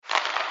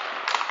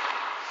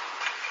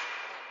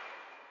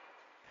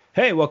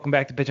Hey, welcome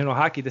back to Pigeonhole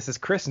Hockey. This is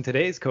Chris and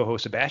today's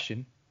co-host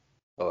Sebastian.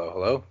 Hello,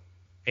 hello.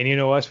 And you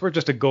know us, we're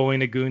just a goalie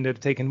and a goon that have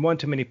taken one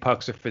too many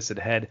pucks or fisted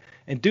ahead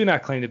and do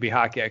not claim to be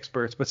hockey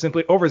experts, but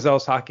simply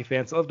overzealous hockey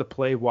fans that love to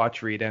play,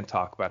 watch, read, and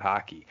talk about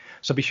hockey.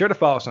 So be sure to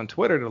follow us on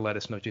Twitter to let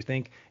us know what you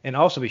think, and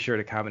also be sure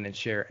to comment and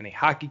share any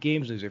hockey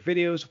games, news, or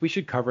videos we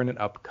should cover in an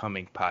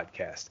upcoming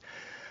podcast.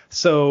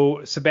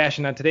 So,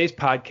 Sebastian, on today's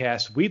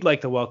podcast, we'd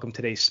like to welcome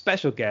today's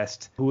special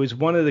guest, who is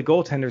one of the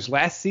goaltenders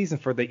last season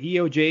for the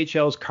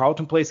EOJHL's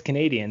Carleton Place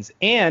Canadians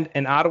and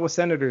an Ottawa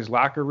Senators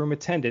locker room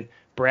attendant,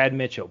 Brad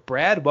Mitchell.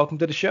 Brad, welcome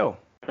to the show.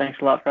 Thanks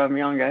a lot for having me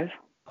on, guys.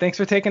 Thanks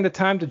for taking the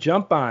time to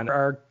jump on.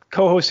 Our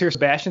co-host here,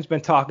 Sebastian's been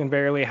talking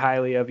very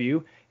highly of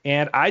you,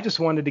 and I just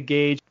wanted to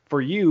gauge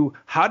for you,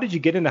 how did you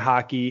get into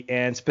hockey,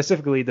 and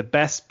specifically the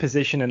best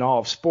position in all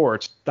of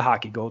sports, the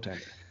hockey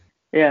goaltender?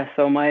 Yeah,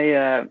 so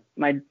my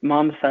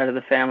mom's side of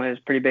the family is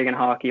pretty big in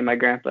hockey, my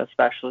grandpa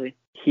especially.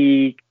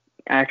 He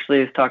actually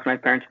was talking to my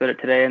parents about it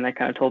today, and they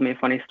kind of told me a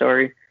funny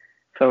story.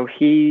 So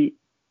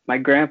my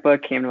grandpa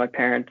came to my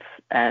parents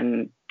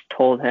and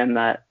told him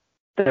that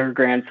their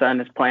grandson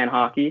is playing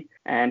hockey,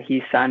 and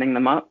he's signing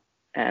them up,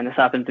 and this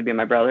happens to be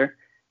my brother.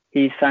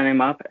 He's signing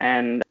them up,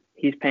 and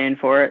he's paying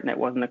for it, and it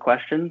wasn't a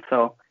question.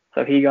 So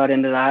he got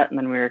into that, and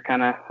then we were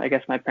kind of, I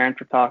guess my parents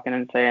were talking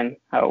and saying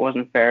how it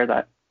wasn't fair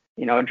that,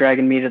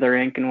 dragging me to the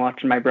rink and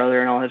watching my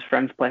brother and all his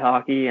friends play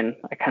hockey, and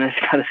I kind of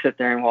just got to sit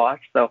there and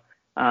watch. So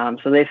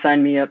they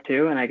signed me up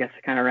too, and I guess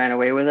I kind of ran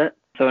away with it.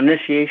 So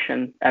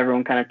initiation,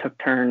 everyone kind of took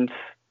turns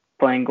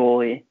playing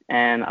goalie,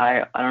 and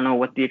I don't know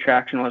what the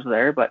attraction was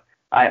there, but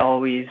I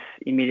always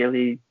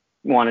immediately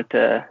wanted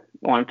to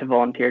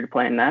volunteer to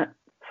play in net.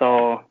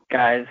 So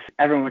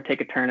everyone would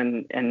take a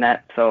turn in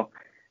net. So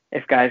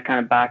if guys kind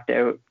of backed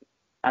out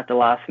at the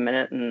last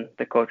minute, and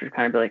the coach would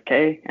kind of be like,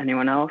 "Hey,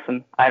 anyone else?"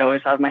 And I'd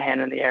always have my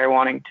hand in the air,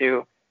 wanting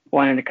to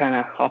kind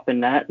of hop in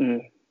net,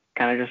 and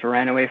kind of just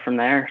ran away from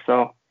there.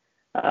 So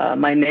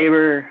my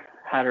neighbor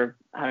had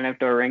an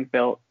outdoor rink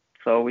built,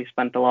 so we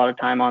spent a lot of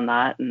time on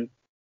that, and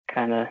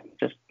kind of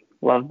just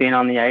loved being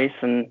on the ice.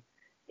 And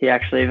he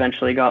actually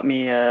eventually got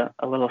me a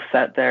little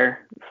set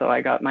there, so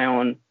I got my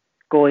own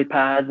goalie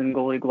pads and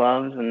goalie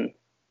gloves and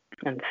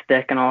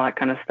stick and all that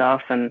kind of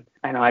stuff. And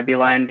I know I'd be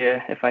lying to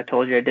you if I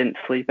told you I didn't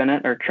sleep in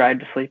it or tried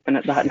to sleep in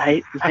it that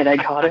night I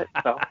got it.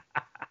 So,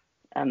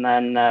 and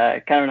then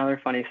kind of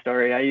another funny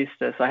story.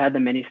 So I had the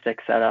mini stick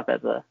set up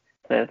as the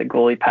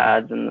goalie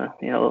pads and the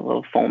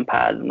little foam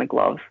pads and the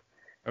gloves.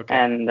 Okay.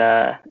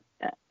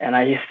 And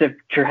I used to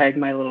drag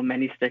my little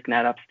mini stick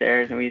net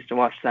upstairs, and we used to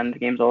watch Sens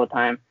games all the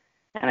time.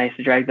 And I used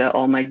to drag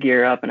all my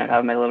gear up, and I'd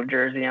have my little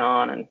jersey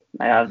on, and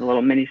I have the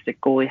little mini stick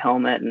goalie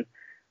helmet and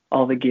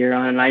all the gear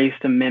on. And I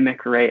used to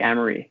mimic Ray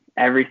Emery.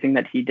 Everything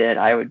that he did,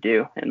 I would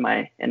do in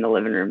the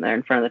living room there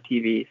in front of the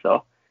TV.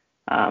 So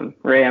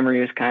Ray Emery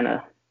was kind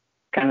of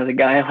the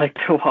guy I liked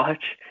to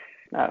watch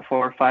at 4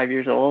 or 5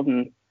 years old.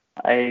 And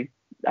I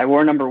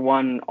wore number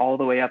 1 all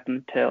the way up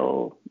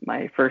until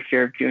my first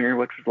year of junior,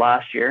 which was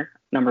last year.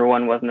 Number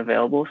 1 wasn't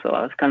available, so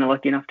I was kind of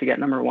lucky enough to get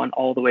number 1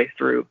 all the way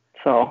through.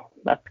 So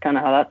that's kind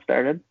of how that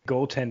started.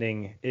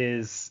 Goaltending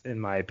is, in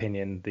my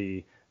opinion,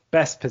 the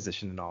best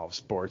position in all of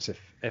sports,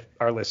 if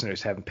our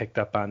listeners haven't picked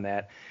up on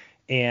that.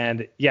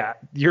 And yeah,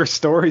 your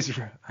stories,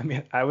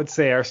 I would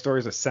say our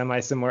stories are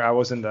semi-similar. I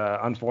wasn't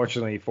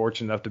unfortunately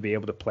fortunate enough to be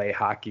able to play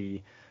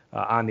hockey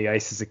on the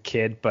ice as a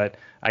kid, but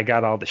I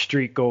got all the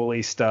street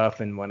goalie stuff,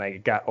 and when I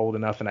got old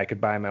enough and I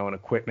could buy my own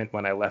equipment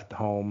when I left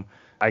home,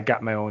 I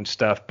got my own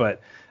stuff.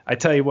 But I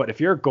tell you what,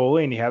 if you're a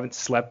goalie and you haven't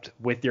slept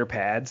with your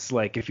pads,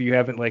 like if you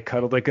haven't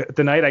cuddled,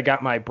 the night I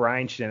got my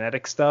Brian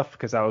genetic stuff,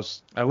 because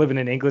I living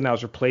in England, I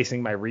was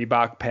replacing my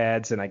Reebok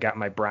pads, and I got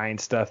my Brian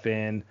stuff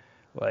in.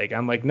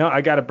 I'm like, no, I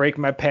got to break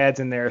my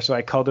pads in there. So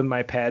I cuddled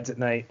my pads at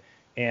night,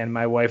 and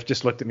my wife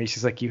just looked at me.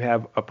 She's like, "You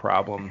have a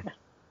problem.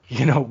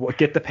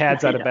 Get the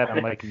pads out of bed."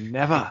 I'm like,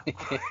 never.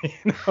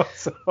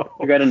 So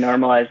you got to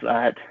normalize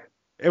that.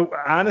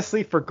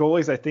 Honestly, for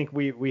goalies, I think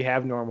we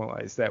have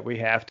normalized that. We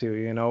have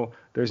to,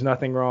 there's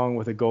nothing wrong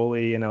with a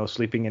goalie,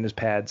 sleeping in his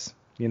pads.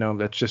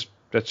 That's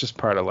just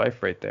part of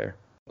life right there.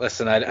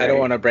 Listen, I don't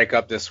want to break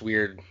up this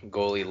weird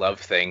goalie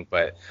love thing,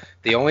 but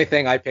the only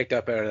thing I picked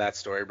up out of that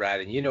story, Brad,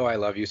 and I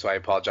love you, so I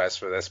apologize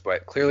for this,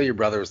 but clearly your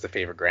brother was the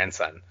favorite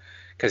grandson.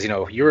 Because,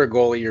 you're a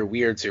goalie, you're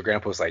weird, so your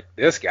grandpa was like,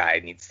 this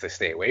guy needs to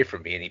stay away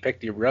from me, and he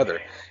picked your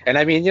brother. And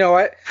I mean, you know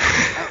what?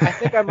 I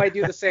think I might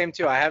do the same,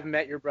 too. I haven't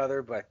met your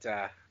brother, but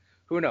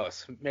who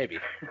knows? Maybe.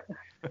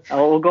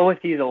 We'll go with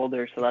he's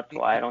older, so that's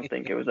why I don't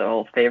think it was a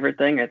whole favorite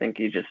thing. I think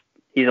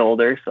he's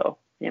older, so,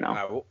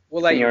 we'll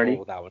let you roll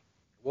with that one.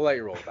 We'll let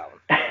you roll with that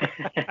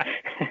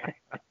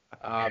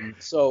one.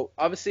 So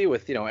obviously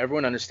with,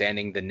 everyone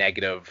understanding the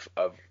negative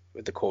of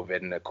the COVID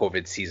and the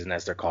COVID season,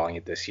 as they're calling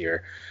it this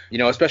year,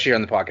 especially here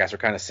on the podcast, we're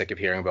kind of sick of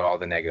hearing about all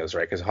the negatives,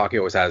 right? Because hockey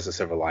always has a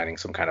silver lining,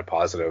 some kind of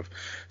positive.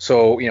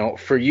 So,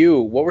 for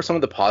you, what were some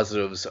of the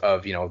positives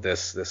of,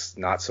 this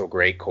not so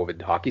great COVID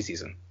hockey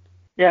season?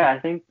 Yeah, I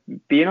think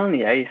being on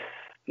the ice,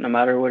 no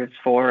matter what it's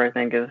for, I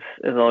think is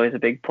always a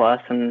big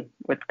plus. And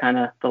with kind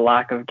of the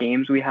lack of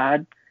games we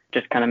had,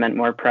 just kind of meant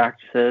more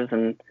practices.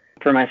 And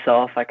for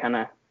myself, I kind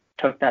of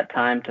took that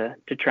time to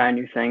try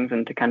new things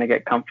and to kind of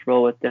get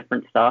comfortable with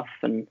different stuff.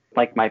 And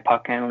like my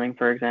puck handling,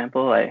 for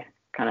example, I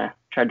kind of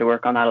tried to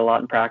work on that a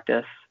lot in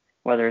practice,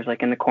 whether it's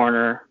like in the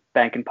corner,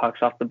 banking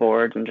pucks off the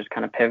boards and just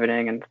kind of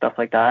pivoting and stuff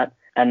like that.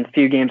 And a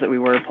few games that we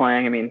were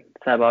playing, I mean,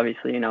 Seb,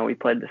 obviously, we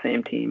played the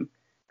same team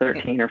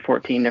 13 or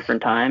 14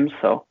 different times,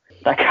 so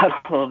that got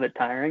a little bit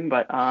tiring.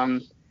 But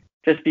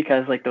just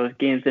because like those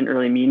games didn't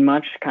really mean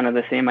much, kind of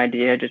the same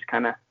idea, just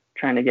kind of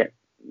trying to get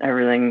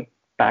everything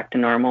back to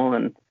normal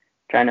and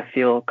trying to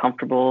feel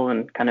comfortable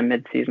and kind of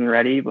mid-season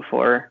ready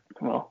before,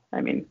 well,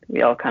 I mean,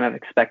 we all kind of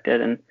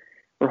expected and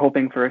we're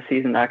hoping for a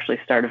season to actually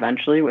start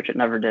eventually, which it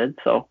never did.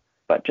 So,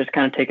 but just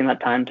kind of taking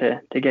that time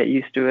to get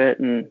used to it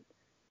and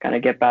kind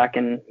of get back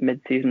in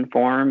mid-season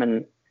form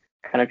and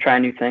kind of try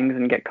new things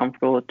and get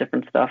comfortable with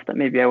different stuff that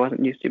maybe I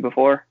wasn't used to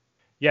before.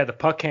 Yeah, the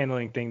puck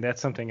handling thing,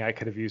 that's something I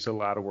could have used a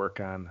lot of work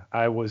on.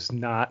 I was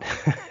not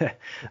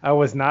I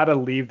was not a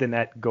leave the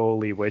net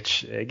goalie,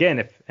 which again,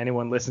 if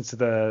anyone listens to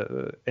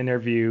the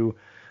interview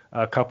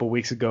a couple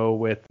weeks ago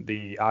with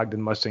the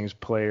Ogden Mustangs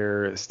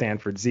player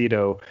Stanford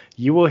Zito,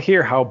 you will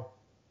hear how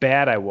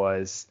bad I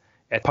was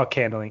at puck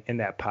handling in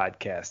that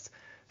podcast.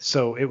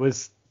 So it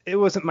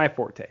wasn't my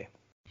forte.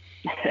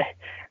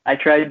 I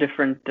tried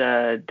different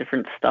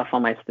stuff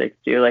on my stick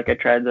too. Like I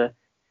tried the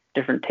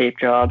different tape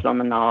jobs on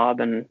the knob,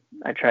 and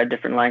I tried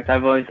different lengths.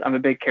 I'm a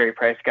big Carey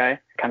Price guy,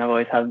 kind of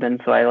always have been.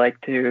 So I like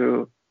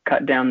to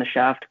cut down the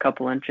shaft a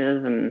couple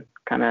inches and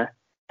kind of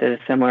did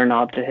a similar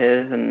knob to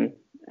his. And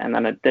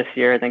then this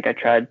year, I think I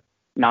tried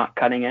not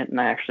cutting it, and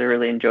I actually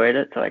really enjoyed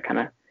it. So I kind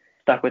of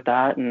stuck with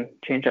that and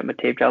changed up my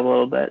tape job a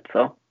little bit.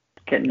 So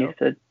getting used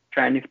to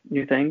trying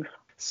new things.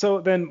 So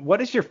then what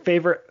is your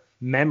favorite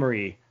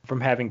memory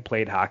from having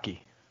played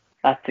hockey?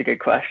 That's a good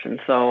question.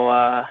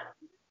 So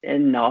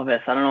in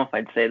novice, I don't know if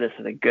I'd say this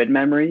is a good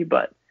memory,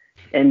 but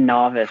in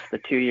novice, the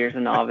 2 years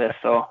in novice,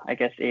 so I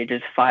guess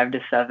ages 5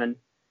 to 7,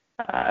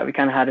 we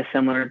kind of had a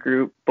similar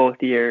group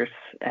both years,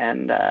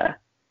 and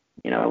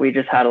we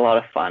just had a lot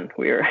of fun.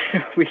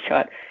 We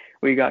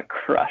got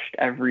crushed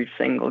every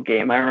single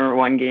game. I remember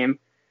one game,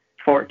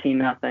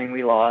 14-0,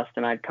 we lost,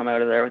 and I'd come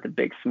out of there with a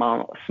big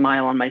smile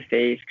on my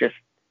face. Just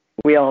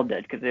we all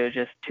did, because it was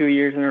just 2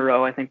 years in a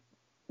row. I think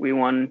we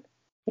won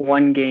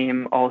one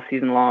game all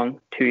season long,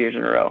 2 years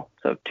in a row.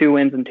 So 2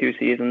 wins in 2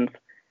 seasons,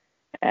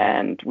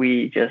 and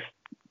we just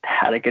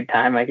had a good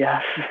time, I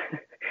guess.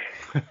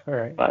 All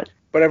right.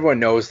 But everyone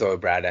knows, though,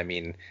 Brad, I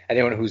mean,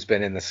 anyone who's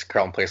been in this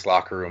Carleton Place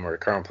locker room or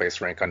Carleton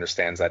Place rink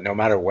understands that no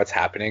matter what's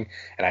happening,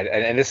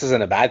 and this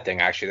isn't a bad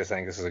thing, actually. I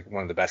think this is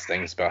one of the best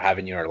things about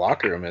having you in our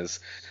locker room is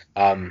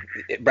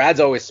Brad's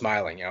always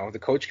smiling. The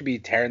coach could be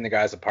tearing the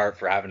guys apart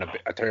for having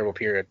a terrible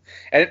period.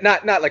 And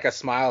not like a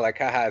smile like,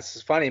 haha, this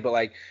is funny, but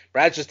like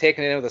Brad's just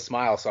taking it in with a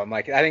smile. So I'm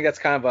like, I think that's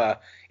kind of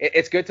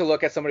it's good to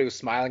look at somebody who's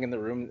smiling in the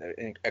room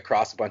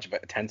across a bunch of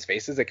tense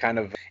faces.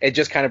 It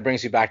just kind of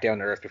brings you back down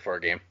to earth before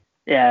a game.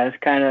 Yeah, it's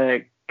kind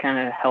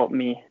of helped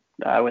me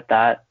with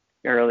that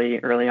early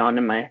on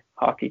in my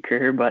hockey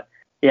career. But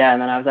yeah,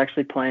 and then I was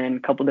actually playing a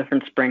couple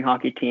different spring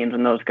hockey teams,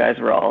 and those guys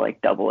were all like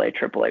AA,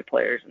 AAA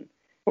players, and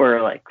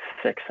we're like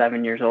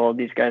 6-7 years old.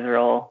 These guys are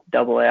all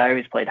AA. I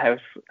always played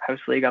house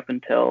league up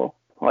until,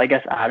 well, I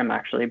guess Adam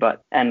actually,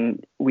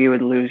 and we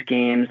would lose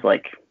games,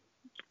 like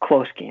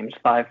close games,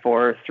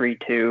 5-4,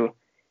 3-2,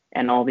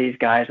 and all these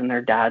guys and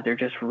their dads are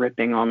just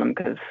ripping on them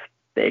because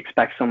they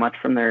expect so much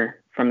from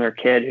their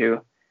kid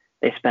who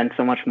they spend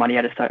so much money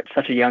at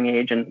such a young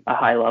age and a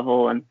high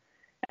level, and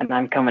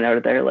I'm coming out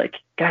of there like,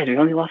 guys, we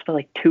only lost by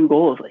like 2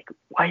 goals. Like,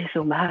 why are you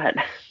so mad?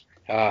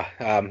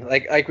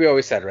 Like we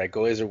always said, right?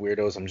 Goalies are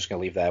weirdos. I'm just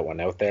gonna leave that one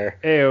out there.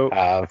 Ew.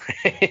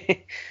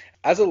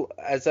 As a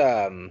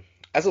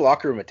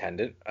locker room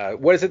attendant,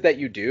 what is it that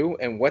you do,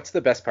 and what's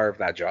the best part of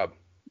that job?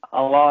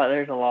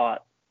 There's a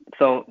lot.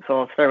 So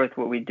I'll start with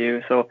what we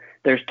do. So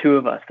there's 2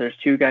 of us. There's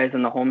 2 guys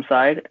on the home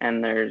side,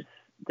 and there's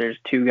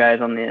 2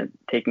 guys on the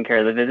taking care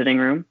of the visiting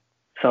room.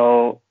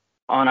 So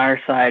on our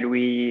side,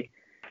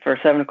 for a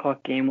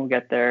 7:00 game, I'll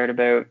get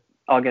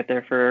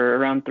there for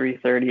around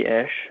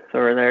 3:30-ish. So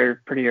we're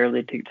there pretty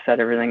early to set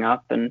everything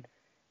up, and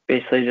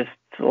basically just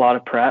a lot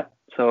of prep.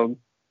 So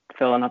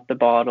filling up the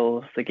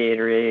bottles, the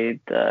Gatorade,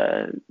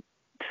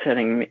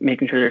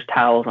 making sure there's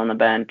towels on the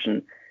bench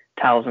and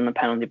towels in the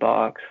penalty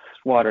box,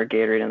 water,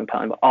 Gatorade in the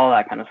penalty box, all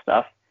that kind of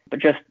stuff. But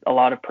just a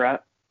lot of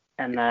prep.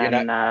 And then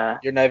you're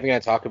not even going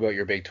to talk about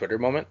your big Twitter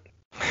moment?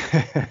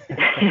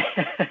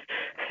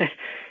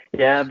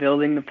 Yeah,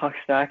 building the puck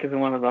stack is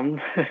one of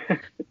them.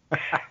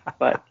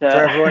 But for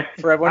everyone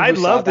who I'd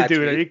love to do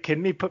tweet, it. Are you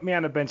kidding me? Put me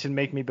on a bench and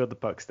make me build the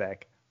puck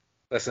stack.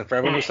 Listen, for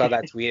everyone who saw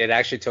that tweet, it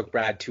actually took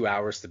Brad 2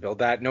 hours to build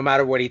that. No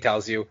matter what he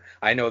tells you,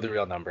 I know the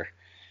real number.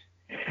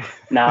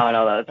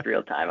 No, that's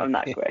real time. I'm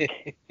not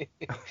quick.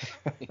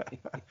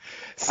 I'm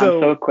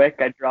So quick,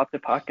 I dropped the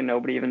puck and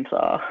nobody even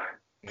saw.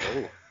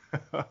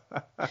 Oh.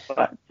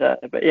 But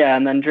yeah,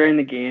 and then during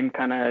the game,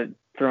 kind of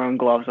throwing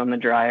gloves on the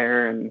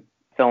dryer and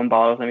filling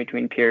bottles in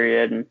between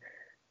period, and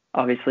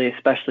obviously,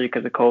 especially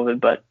because of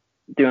COVID, but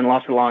doing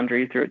lots of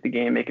laundry throughout the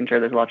game, making sure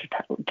there's lots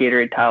of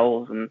Gatorade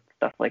towels and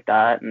stuff like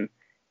that. And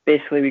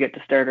basically we get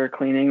to start our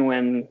cleaning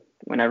when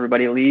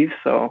everybody leaves.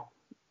 So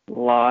a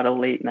lot of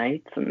late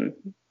nights and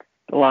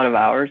a lot of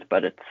hours,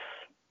 but it's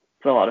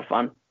a lot of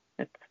fun.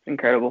 It's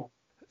incredible.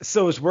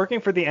 So is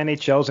working for the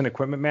NHL as an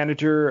equipment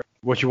manager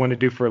what you want to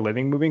do for a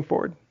living moving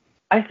forward?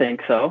 I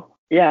think so.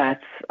 Yeah,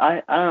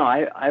 I don't know.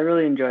 I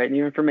really enjoy it. And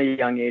even from a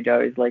young age, I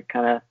always like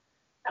kind of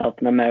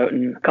helping them out.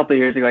 And a couple of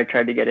years ago, I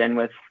tried to get in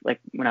with, like,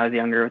 when I was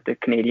younger with the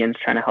Canadians,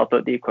 trying to help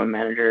out the equipment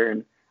manager.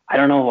 And I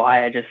don't know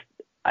why,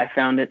 I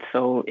found it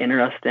so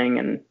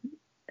interesting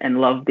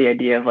and loved the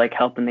idea of like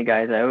helping the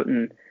guys out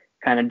and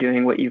kind of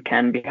doing what you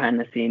can behind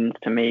the scenes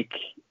to make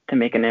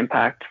an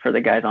impact for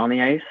the guys on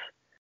the ice,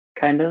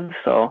 kind of.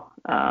 So,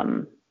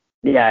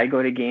 yeah, I'd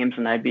go to games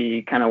and I'd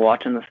be kind of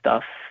watching the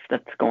stuff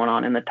that's going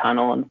on in the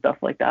tunnel and stuff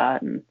like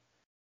that. And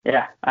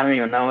yeah, I don't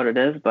even know what it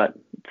is, but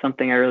it's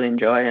something I really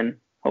enjoy, and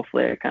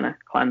hopefully I kind of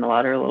climb the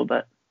ladder a little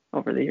bit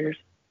over the years.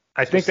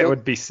 I think that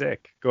would be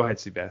sick. Go ahead,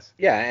 Seabass.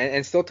 Yeah,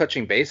 and still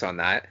touching base on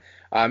that,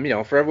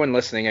 for everyone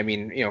listening, I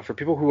mean, for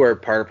people who are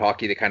part of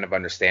hockey, they kind of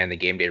understand the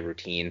game day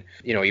routine.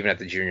 Even at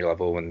the junior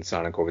level, when it's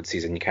not a COVID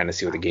season, you kind of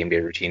see what the game day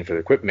routine for the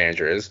equipment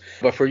manager is.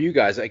 But for you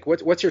guys, like,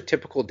 what's your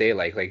typical day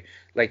like?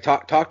 Like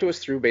talk to us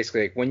through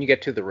basically like when you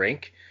get to the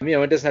rink.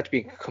 It doesn't have to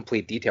be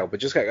complete detail, but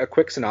just a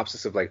quick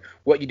synopsis of like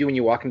what you do when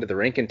you walk into the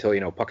rink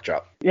until puck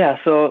drop. Yeah,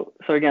 so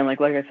again,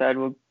 like I said,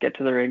 we'll get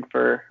to the rink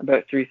for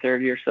about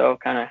 3:30 or so,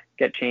 kind of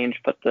get changed,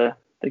 put the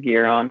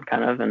gear on,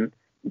 kind of, and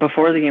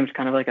before the game's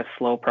kind of like a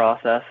slow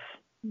process,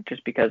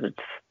 just because it's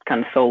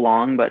kind of so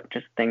long, but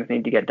just things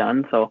need to get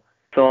done. So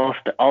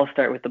I'll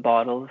start with the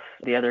bottles.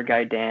 The other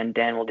guy, Dan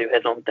will do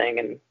his own thing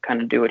and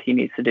kind of do what he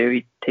needs to do.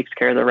 He takes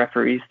care of the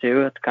referees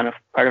too. That's kind of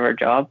part of our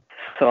job.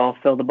 So I'll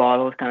fill the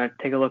bottles, kind of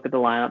take a look at the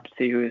lineup,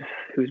 see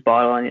whose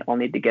bottle I'll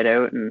need to get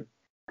out and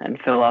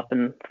fill up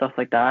and stuff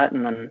like that,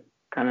 and then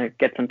kind of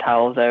get some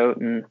towels out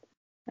and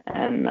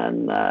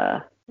then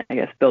I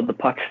guess build the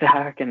puck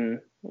stack and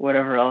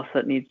whatever else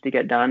that needs to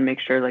get done. Make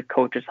sure like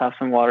coaches have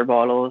some water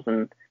bottles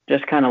and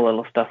just kind of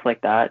little stuff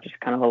like that. Just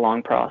kind of a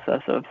long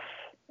process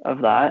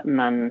of that. And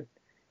then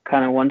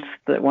kind of once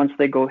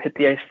they go hit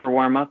the ice for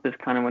warm up is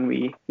kind of when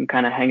we can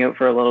kind of hang out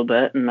for a little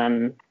bit. And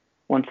then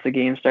once the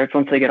game starts,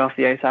 once they get off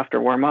the ice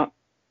after warm up,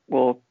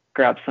 we'll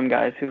grab some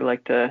guys who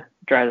like to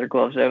dry their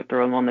gloves out,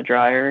 throw them on the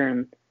dryer.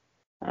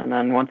 And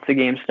then once the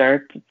game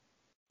starts,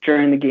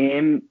 during the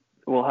game,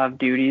 we'll have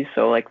duties.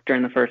 So like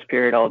during the first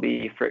period, I'll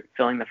be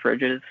filling the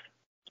fridges,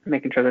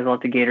 making sure there's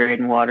lots of Gatorade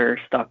and water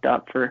stocked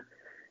up for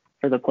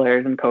the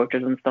players and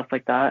coaches and stuff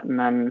like that. And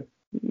then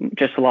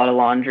just a lot of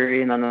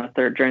laundry. And then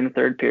during the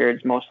third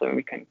periods, mostly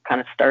we can kind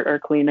of start our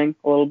cleaning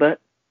a little bit,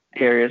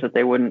 areas that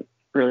they wouldn't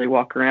really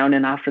walk around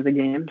in after the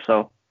game.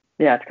 So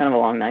yeah, it's kind of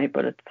a long night,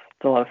 but it's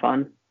a lot of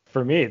fun.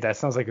 For me, that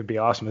sounds like it'd be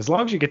awesome. As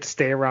long as you get to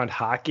stay around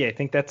hockey, I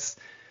think that's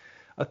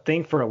a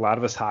thing for a lot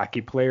of us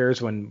hockey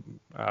players when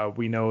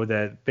we know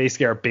that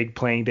basically our big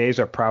playing days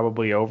are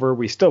probably over.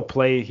 We still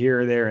play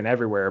here, there, and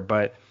everywhere,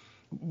 but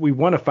we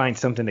want to find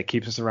something that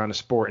keeps us around the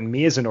sport. And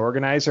me as an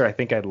organizer, I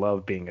think I'd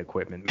love being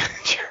equipment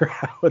manager.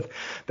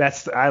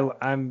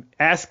 I'm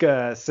ask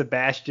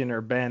Sebastian or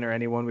Ben or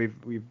anyone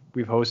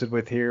we've hosted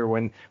with here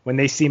when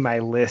they see my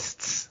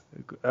lists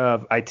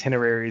of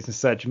itineraries and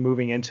such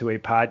moving into a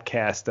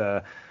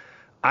podcast.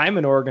 I'm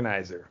an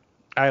organizer.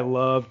 I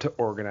love to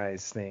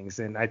organize things,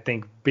 and I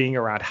think being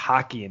around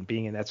hockey and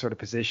being in that sort of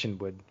position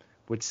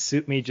would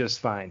suit me just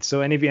fine.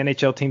 So any of you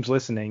NHL teams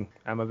listening,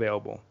 I'm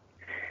available.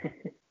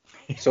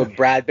 So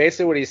Brad,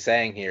 basically what he's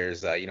saying here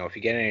is, if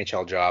you get an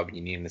NHL job and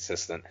you need an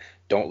assistant,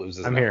 don't lose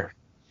his number. I'm here.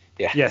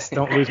 Yeah. Yes,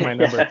 don't lose my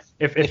number.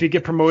 If you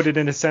get promoted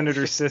in the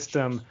Senator's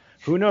system,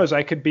 who knows?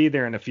 I could be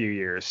there in a few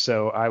years.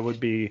 So I'd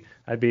be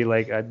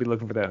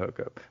looking for that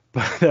hookup.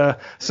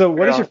 But so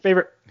what is your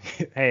favorite?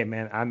 Hey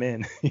man, I'm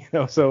in.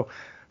 So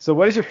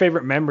what is your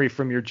favorite memory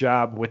from your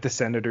job with the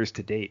Senators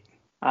to date?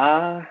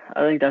 I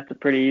think that's a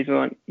pretty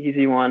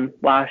easy one.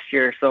 Last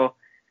year, so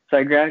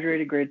I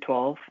graduated grade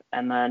 12,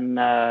 and then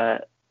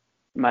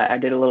I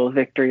did a little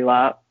victory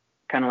lap,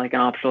 kind of like an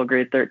optional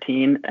grade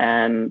 13,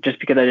 and just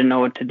because I didn't know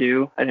what to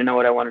do, I didn't know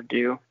what I wanted to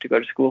do to go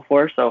to school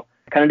for, so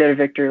I kind of did a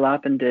victory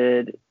lap and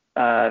did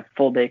a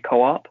full day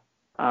co-op.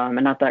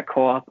 And at that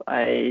co-op,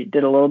 I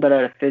did a little bit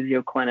at a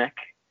physio clinic,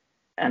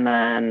 and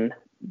then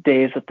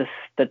days that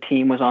the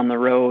team was on the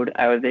road,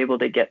 I was able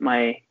to get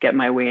my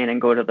way in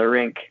and go to the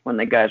rink when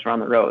the guys were on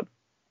the road.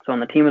 So when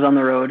the team was on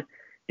the road,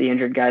 the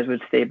injured guys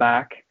would stay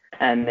back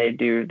and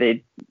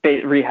they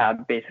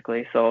rehab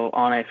basically. So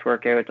on ice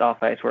workouts,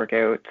 off ice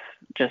workouts,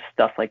 just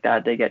stuff like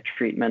that. They get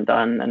treatment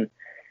done. And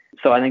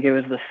so I think it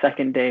was the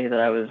second day that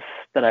I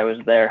was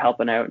there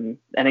helping out and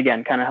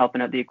again, kind of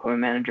helping out the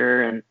equipment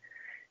manager and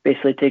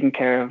basically taking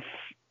care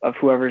of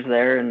whoever's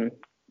there and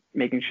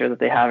making sure that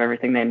they have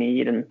everything they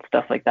need and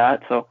stuff like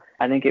that. So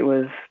I think it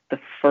was the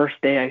first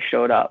day I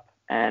showed up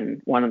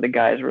and one of the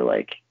guys were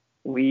like,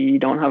 we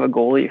don't have a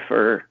goalie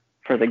for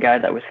the guy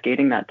that was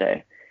skating that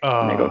day.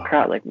 And I go,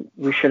 crap, like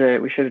we should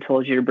have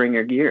told you to bring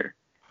your gear.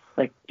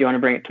 like, do you want to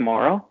bring it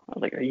tomorrow? I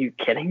was like, are you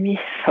kidding me?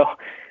 So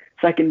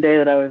second day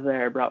that I was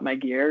there, I brought my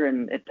gear,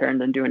 and it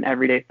turned into an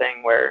everyday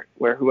thing where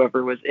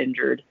whoever was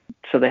injured,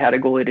 so they had a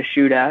goalie to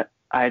shoot at,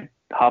 I'd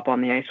hop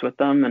on the ice with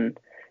them, and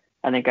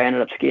I think I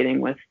ended up skating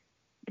with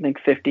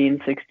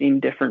 15, 16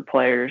 different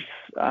players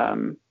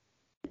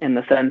in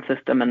the Sen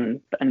system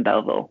and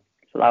Belleville.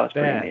 So that was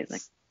pretty amazing.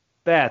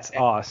 That's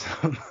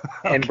awesome.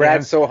 And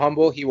Brad's so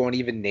humble, he won't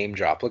even name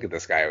drop. Look at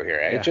this guy over here.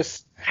 Yeah.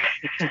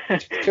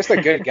 Just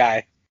a good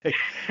guy.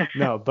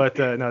 No, but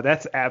no,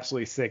 that's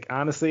absolutely sick.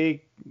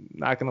 Honestly,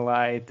 not gonna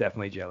lie,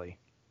 definitely jelly.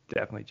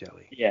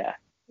 Yeah,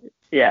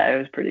 it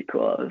was pretty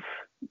cool. It was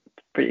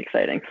pretty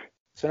exciting.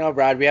 So now,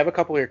 Brad, we have a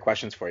couple of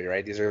questions for you,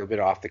 right? These are a bit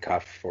off the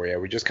cuff for you.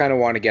 We just kind of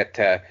want to get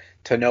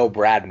to know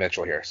Brad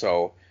Mitchell here.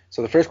 So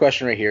the first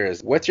question right here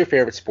is, what's your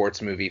favorite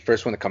sports movie?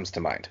 First one that comes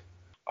to mind.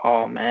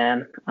 Oh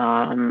man,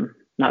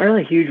 not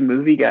really a huge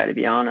movie guy, to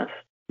be honest.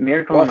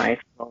 Miracle on Ice.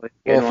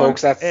 Well,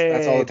 folks, that's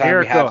all the time Miracle.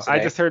 we have today.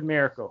 I just heard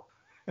Miracle.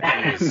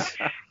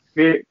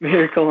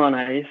 Miracle on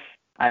Ice.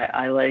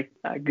 I like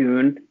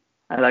Goon.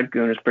 I thought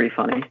Goon was pretty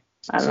funny.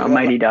 I don't know,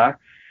 Mighty Ducks.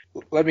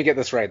 Let me get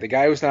this right. The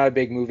guy who's not a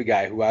big movie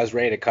guy, who I was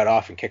ready to cut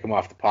off and kick him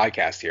off the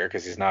podcast here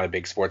because he's not a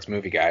big sports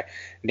movie guy,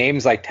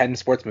 names like 10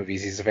 sports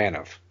movies he's a fan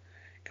of.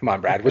 Come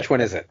on, Brad. Which one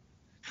is it?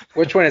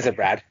 Which one is it,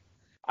 Brad?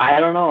 I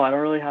don't know. I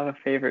don't really have a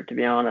favorite, to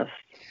be honest.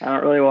 I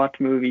don't really watch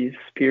movies,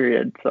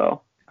 period.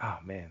 So. Oh,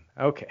 man.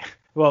 Okay.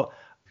 Well,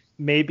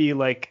 maybe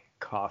like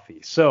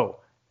coffee. So,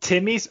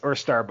 Timmy's or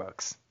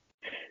Starbucks?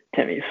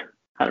 Timmy's,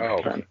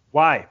 100%. Oh.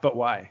 Why? But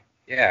why?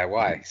 Yeah,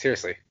 why?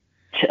 Seriously.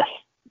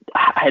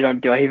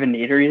 Just, do I even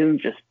need a reason?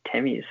 Just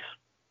Timmy's.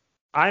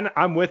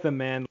 I'm with him,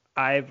 man.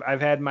 I've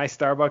had my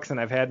Starbucks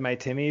and I've had my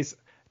Timmy's.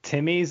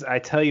 Timmy's, I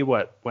tell you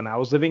what, when I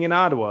was living in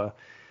Ottawa,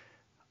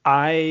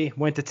 I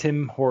went to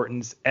Tim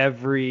Hortons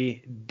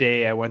every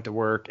day I went to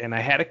work, and I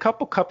had a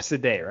couple cups a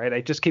day, right? I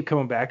just keep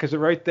coming back because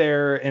they're right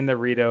there in the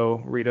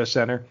Rito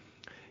Center.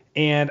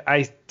 And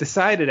I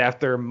decided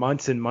after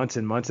months and months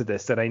and months of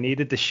this that I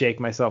needed to shake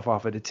myself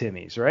off of the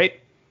Timmy's, right?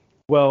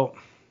 Well,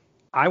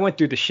 I went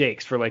through the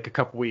shakes for like a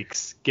couple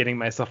weeks getting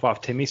myself off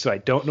Timmy's, so I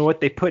don't know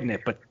what they put in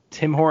it, but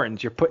Tim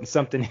Hortons, you're putting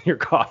something in your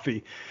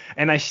coffee.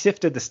 And I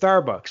shifted to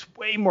Starbucks,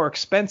 way more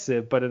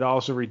expensive, but it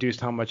also reduced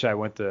how much I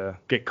went to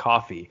get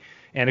coffee.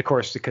 And of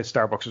course, because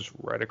Starbucks was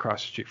right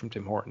across the street from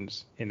Tim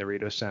Hortons in the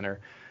Rito Center,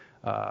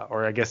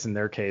 or I guess in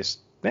their case,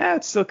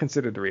 it's still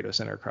considered the Rito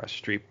Center across the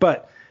street.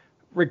 But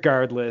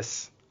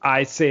regardless,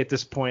 I'd say at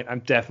this point, I'm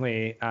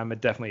definitely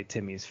a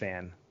Timmy's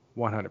fan,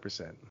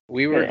 100%.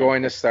 We were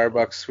going to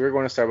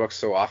Starbucks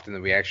so often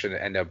that we actually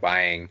end up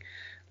buying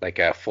like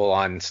a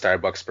full-on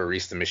Starbucks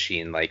barista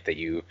machine, like that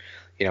you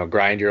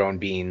grind your own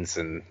beans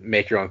and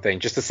make your own thing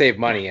just to save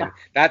money. And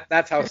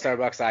that's how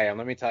Starbucks I am.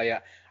 Let me tell you,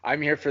 I'm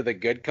here for the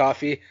good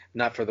coffee,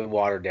 not for the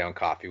watered down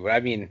coffee. I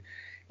mean,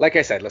 like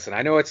I said, listen,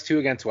 I know it's 2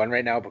 against 1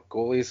 right now, but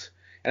goalies,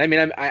 and I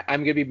mean,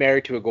 I'm gonna be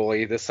married to a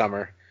goalie this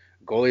summer.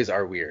 Goalies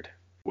are weird.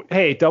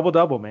 Hey,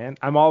 double, man.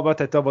 I'm all about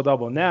that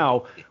double.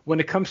 Now, when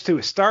it comes to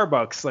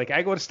Starbucks, like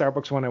I go to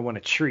Starbucks when I want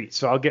a treat.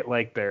 So I'll get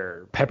like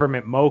their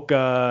peppermint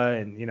mocha,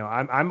 and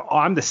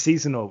I'm the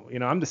seasonal,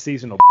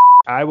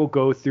 I will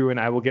go through and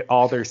I will get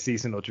all their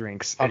seasonal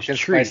drinks as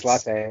treats.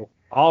 Latte.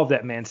 All of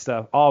that, man,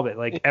 stuff. All of it.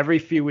 Like every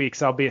few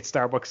weeks I'll be at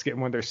Starbucks getting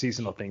one of their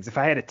seasonal things. If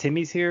I had a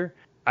Timmy's here,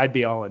 I'd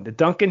be all in. The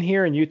Dunkin'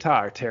 here in Utah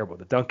are terrible.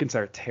 The Dunkins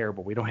are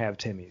terrible. We don't have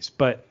Timmy's.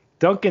 But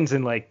Dunkin's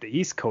in like the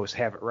East Coast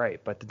have it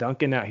right, but the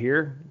Dunkin' out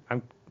here,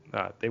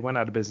 they went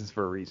out of business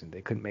for a reason.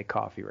 They couldn't make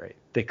coffee right.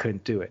 They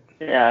couldn't do it.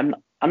 Yeah,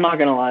 I'm not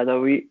gonna lie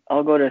though.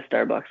 I'll go to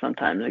Starbucks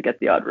sometimes and get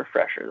the odd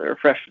refresher. The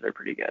refreshers are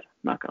pretty good.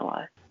 I'm not gonna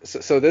lie.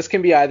 So this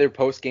can be either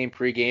post game,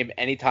 pre game,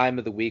 any time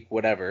of the week,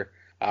 whatever.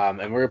 And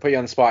we're gonna put you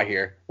on the spot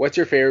here. What's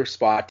your favorite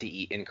spot to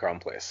eat in Carleton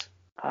Place?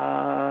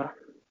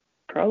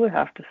 Probably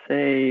have to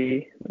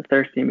say the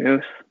Thirsty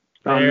Moose.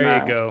 There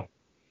you go.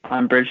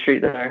 On Bridge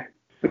Street there.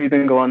 We've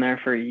been going there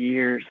for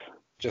years.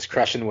 Just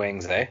crushing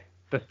wings, eh?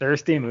 The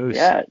Thirsty Moose.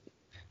 Yeah,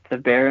 the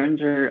Barons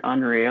are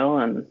unreal,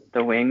 and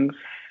the wing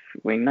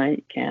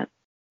night can't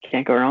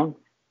go wrong.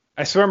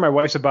 I swear my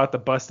wife's about to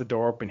bust the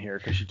door open here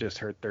because she just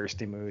heard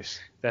Thirsty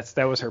Moose.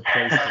 That was her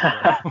place.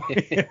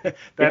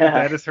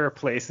 That is her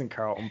place in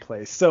Carleton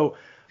Place. So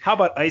how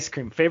about ice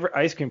cream? Favorite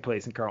ice cream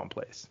place in Carleton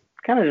Place?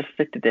 Kind of just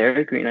stick to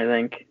Dairy Queen, I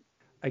think.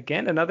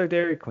 Again, another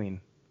Dairy Queen.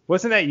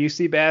 Wasn't that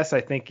UC Bass? I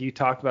think you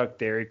talked about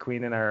Dairy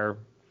Queen in our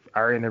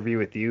interview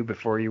with you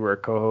before you were a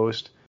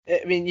co-host.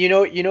 I mean, you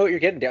know what you're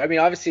getting. I mean,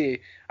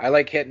 obviously, I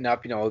like hitting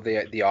up,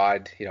 the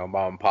odd, mom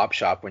and pop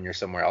shop when you're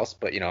somewhere else.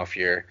 But if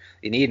you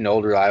need an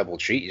old reliable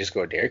treat, you just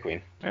go to Dairy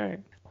Queen. All right.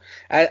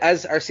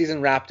 As our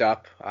season wrapped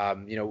up,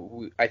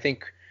 I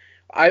think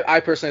I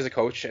personally as a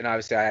coach, and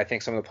obviously I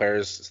think some of the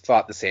players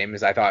thought the same.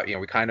 As I thought,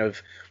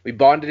 we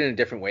bonded in a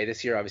different way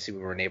this year. Obviously,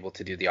 we weren't able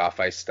to do the off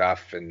ice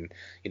stuff and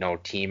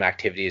team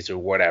activities or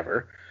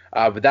whatever.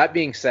 But that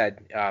being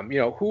said,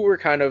 who were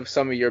kind of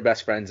some of your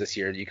best friends this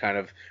year that you kind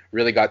of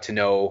really got to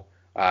know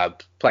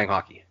playing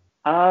hockey?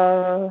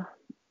 Yeah,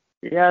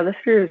 this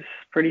year is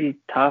pretty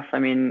tough. I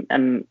mean,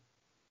 and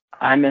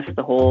I missed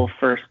the whole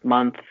first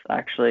month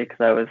actually because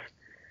I was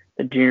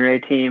the junior A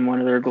team. One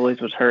of their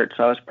goalies was hurt,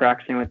 so I was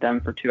practicing with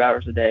them for 2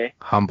 hours a day.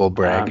 Humble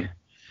brag.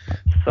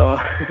 So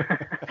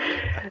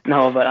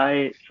no, but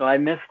I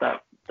missed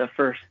the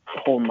first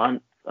whole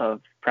month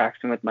of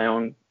practicing with my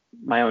own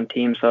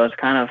team. So it was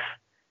kind of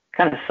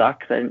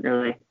sucked. I didn't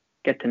really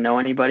get to know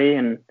anybody,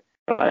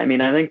 but I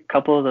mean I think a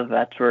couple of the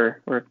vets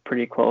were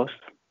pretty close.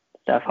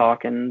 Steph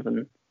Hawkins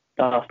and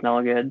Dawson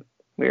Elgood.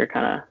 We were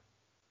kind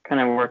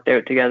of worked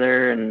out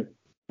together, and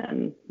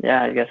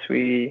yeah, I guess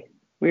we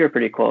were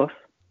pretty close.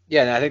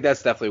 Yeah, and I think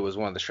that's definitely was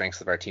one of the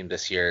strengths of our team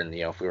this year. And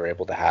if we were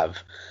able to have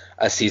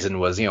a season,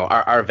 was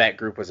our vet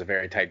group was a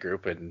very tight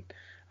group, and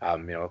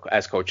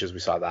as coaches we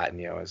saw that,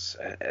 and as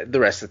the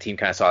rest of the team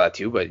kind of saw that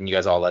too. But you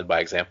guys all led by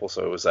example,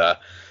 so it was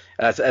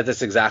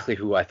that's exactly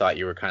who I thought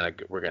you were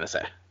gonna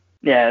say.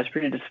 Yeah, it was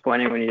pretty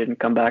disappointing when he didn't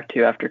come back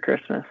too after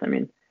Christmas. I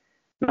mean,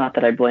 not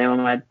that I blame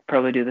him. I'd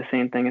probably do the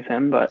same thing as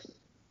him, but it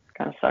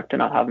kind of sucked to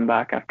not have him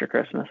back after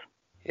Christmas.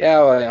 Yeah,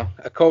 well,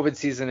 a COVID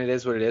season, it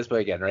is what it is.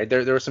 But again, right,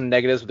 there were some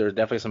negatives, but there were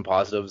definitely some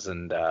positives,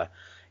 and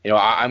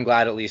I'm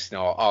glad at least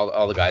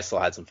all the guys still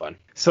had some fun.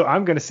 So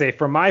I'm going to say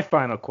for my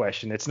final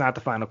question, it's not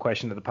the final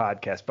question of the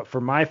podcast, but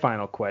for my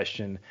final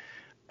question,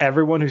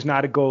 everyone who's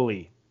not a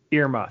goalie,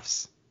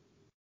 earmuffs.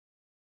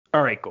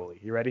 All right,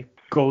 goalie, you ready?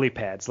 Goalie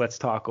pads. Let's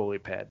talk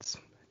goalie pads.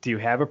 Do you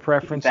have a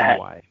preference and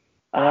why?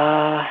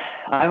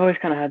 I always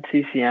kind of had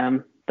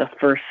CCM. The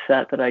first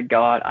set that I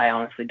got, I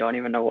honestly don't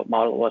even know what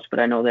model it was, but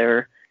I know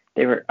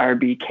they were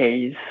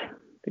RBKs,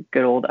 the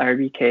good old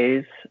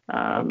RBKs.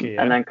 Okay,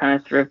 yeah. And then kind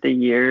of throughout the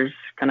years,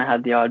 kind of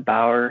had the odd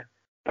Bauer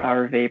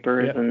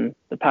Vapors. Yep. And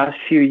the past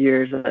few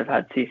years I've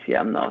had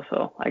CCM though.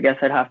 So I guess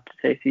I'd have to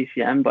say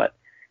CCM, but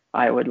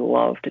I would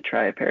love to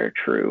try a pair of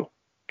true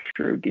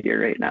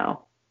gear right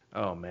now.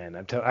 Oh man,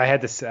 I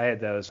had those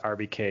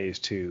RBKs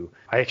too.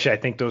 I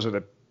think those are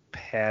the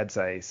pads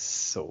I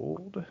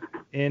sold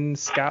in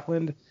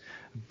Scotland.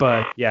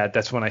 But yeah,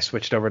 that's when I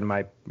switched over to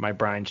my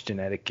Brian's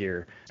Genetic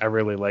gear. I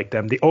really like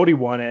them. The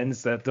OD1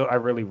 ends, I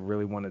really,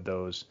 really wanted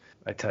those.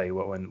 I tell you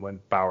what, when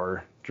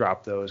Bauer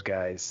dropped those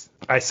guys,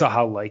 I saw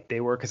how light they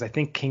were because I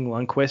think King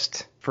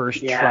Lundqvist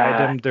first tried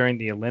them during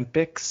the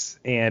Olympics.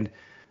 And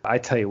I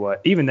tell you what,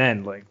 even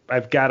then, like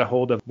I've got a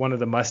hold of one of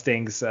the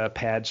Mustangs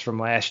pads from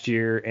last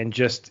year, and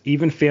just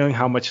even feeling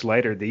how much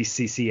lighter these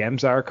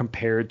CCMs are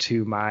compared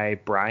to my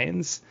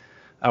Brian's,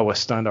 I was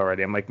stunned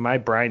already. I'm like, my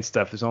Brian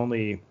stuff is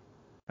only,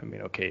 I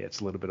mean, okay,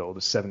 it's a little bit old.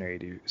 It's 7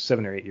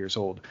 or 8 years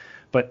old.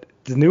 But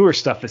the newer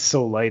stuff is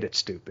so light, it's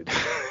stupid.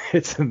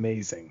 It's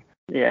amazing.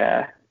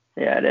 Yeah,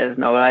 it is.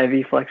 No, I have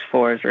E-Flex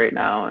 4s right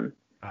now, and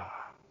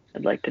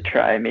I'd like to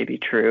try maybe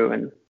True.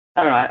 And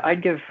I don't know,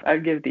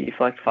 I'd give the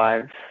E-Flex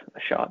 5s a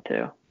shot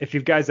too. If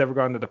you guys ever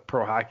gone to the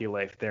Pro Hockey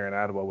Life there in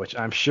Ottawa, which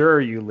I'm sure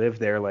you live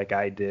there like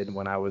I did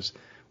when I was,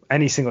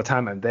 any single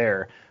time I'm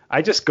there,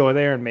 I just go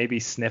there and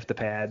maybe sniff the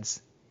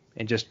pads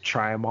and just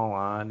try them all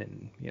on,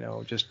 and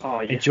just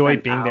enjoy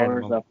being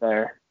there. Up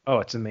there. Oh,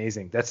 it's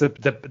amazing. That's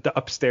the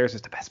upstairs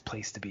is the best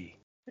place to be.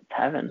 It's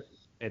heaven.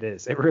 It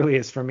is. It really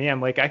is. For me, I'm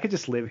like, I could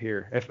just live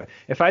here.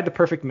 If I had the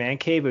perfect man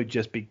cave, it would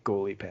just be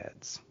goalie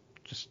pads.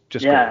 Just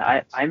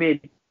yeah.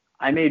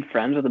 I made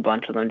friends with a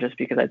bunch of them just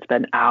because I'd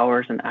spend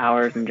hours and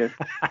hours and just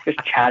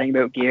chatting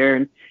about gear,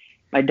 and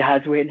my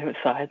dad's waiting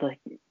outside like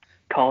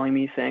calling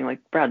me saying like,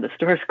 Brad, the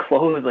store's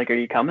closed. Like, are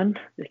you coming?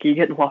 Like, are you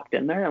getting locked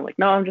in there? I'm like,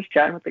 no, I'm just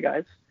chatting with the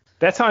guys.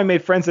 That's how I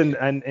made friends in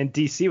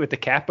DC with the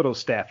Capitals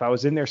staff. I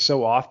was in there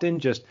so often,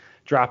 just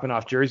dropping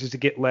off jerseys to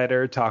get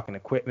lettered, talking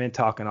equipment,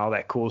 talking all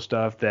that cool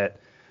stuff, that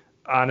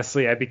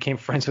honestly I became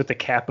friends with the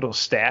Capitals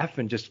staff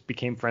and just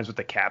became friends with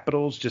the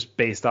Capitals just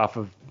based off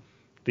of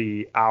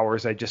the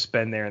hours I just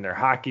spend there in their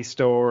hockey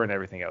store and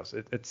everything else.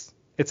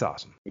 It's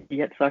awesome. You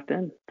get sucked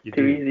in. It's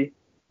too easy.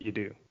 You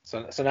do.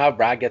 So now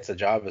Brad gets a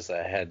job as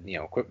a head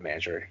equipment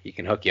manager. He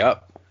can hook you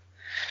up.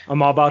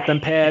 I'm all about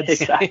them pads.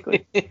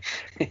 Exactly.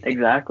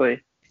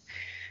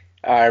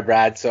 All right,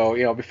 Brad.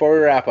 So, before we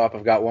wrap up,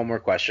 I've got one more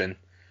question.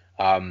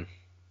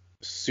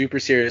 Super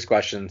serious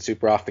question,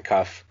 super off the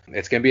cuff.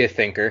 It's going to be a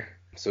thinker.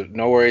 So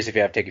no worries if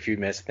you have to take a few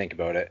minutes to think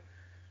about it.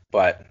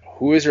 But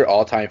who is your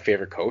all-time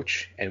favorite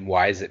coach, and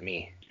why is it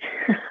me?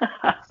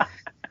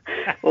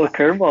 Well,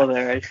 curveball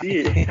there, I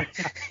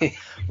see.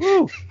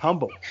 Woo,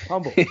 humble.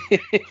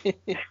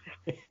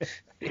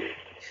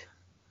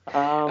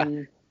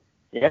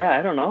 Yeah,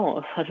 I don't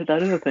know.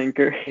 That is a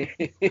thinker.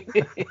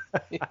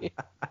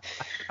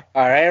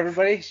 All right,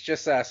 everybody.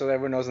 Just so that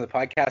everyone knows in the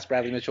podcast,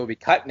 Bradley Mitchell will be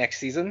cut next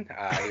season.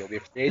 He'll be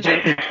a free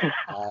agent.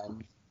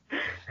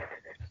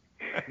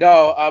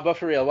 But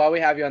for real, while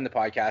we have you on the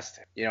podcast,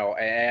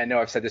 and I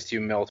know I've said this to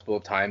you multiple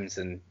times,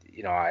 and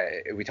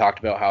we talked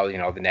about how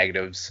the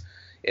negatives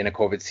in a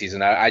COVID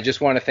season. I just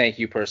want to thank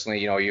you personally.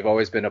 You've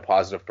always been a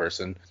positive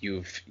person.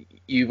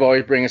 You've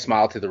always bring a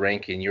smile to the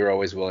rink, and you're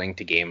always willing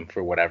to game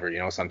for whatever.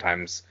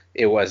 Sometimes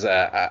it was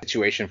a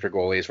situation for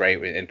goalies,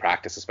 right, in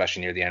practice,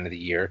 especially near the end of the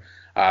year.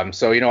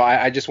 So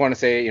I just want to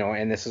say,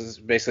 and this is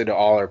basically to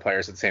all our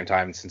players at the same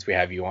time, since we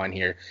have you on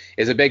here,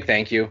 is a big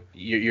thank you.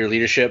 Your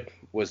leadership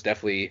was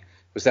definitely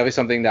was definitely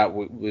something that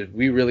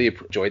we really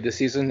enjoyed this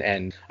season,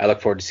 and I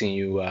look forward to seeing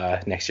you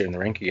next year in the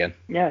rink again.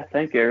 Yeah,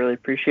 thank you. I really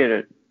appreciate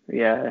it.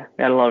 Yeah,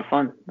 we had a lot of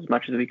fun, as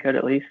much as we could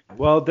at least.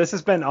 Well, this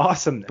has been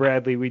awesome,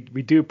 Bradley. We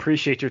do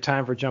appreciate your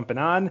time for jumping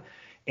on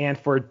and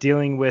for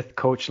dealing with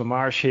Coach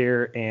LaMarche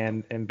here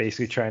and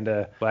basically trying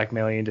to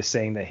blackmail you into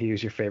saying that he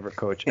was your favorite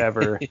coach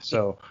ever.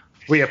 So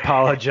we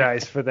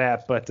apologize for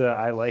that, but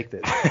I liked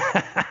it.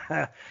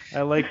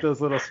 I like those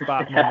little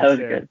spot moments That was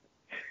there. good.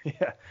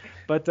 Yeah.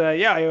 But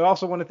I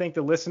also want to thank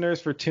the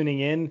listeners for tuning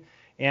in.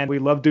 And we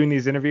love doing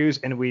these interviews,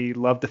 and we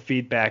love the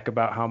feedback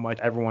about how much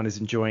everyone is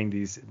enjoying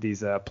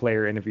these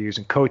player interviews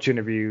and coach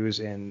interviews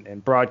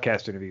and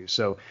broadcast interviews.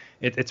 So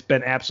it's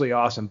been absolutely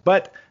awesome.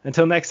 But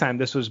until next time,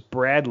 this was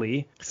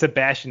Bradley,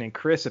 Sebastian, and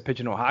Chris at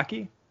Pigeonhole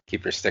Hockey.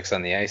 Keep your sticks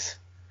on the ice.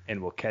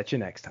 And we'll catch you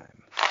next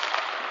time.